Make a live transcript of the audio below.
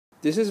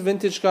This is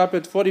Vintage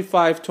Carpet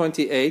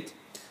 4528.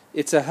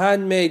 It's a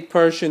handmade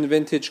Persian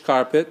vintage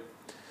carpet.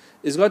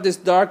 It's got this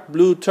dark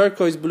blue,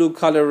 turquoise blue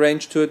color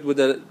range to it with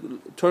a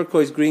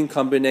turquoise green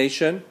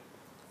combination.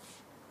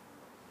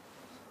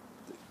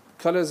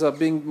 Colors are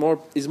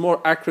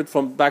more accurate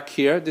from back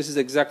here. This is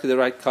exactly the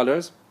right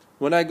colors.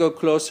 When I go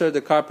closer,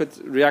 the carpet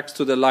reacts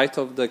to the light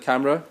of the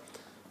camera,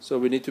 so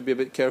we need to be a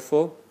bit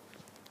careful.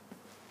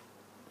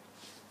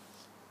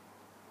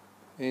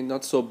 And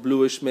not so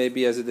bluish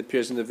maybe as it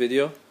appears in the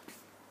video.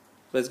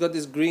 But it's got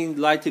this green,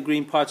 lighter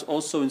green parts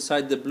also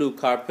inside the blue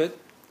carpet.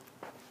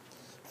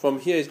 From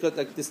here it's got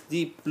like this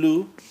deep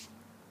blue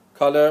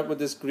color with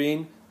this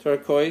green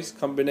turquoise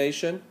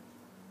combination.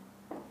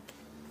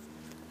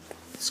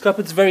 This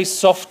carpet is very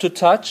soft to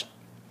touch.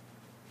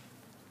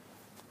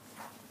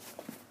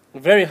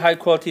 Very high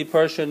quality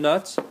Persian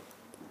nuts.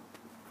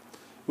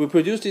 We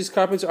produce these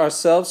carpets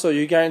ourselves, so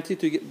you're guaranteed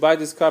to buy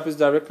these carpets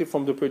directly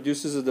from the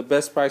producers at the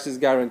best prices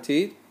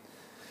guaranteed.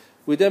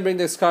 We then bring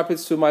these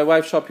carpets to my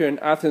wife's shop here in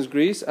Athens,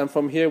 Greece, and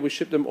from here we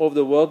ship them over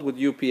the world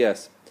with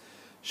UPS.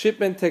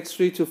 Shipment takes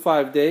 3 to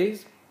 5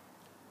 days,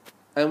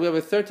 and we have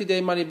a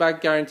 30-day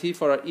money-back guarantee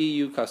for our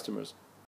EU customers.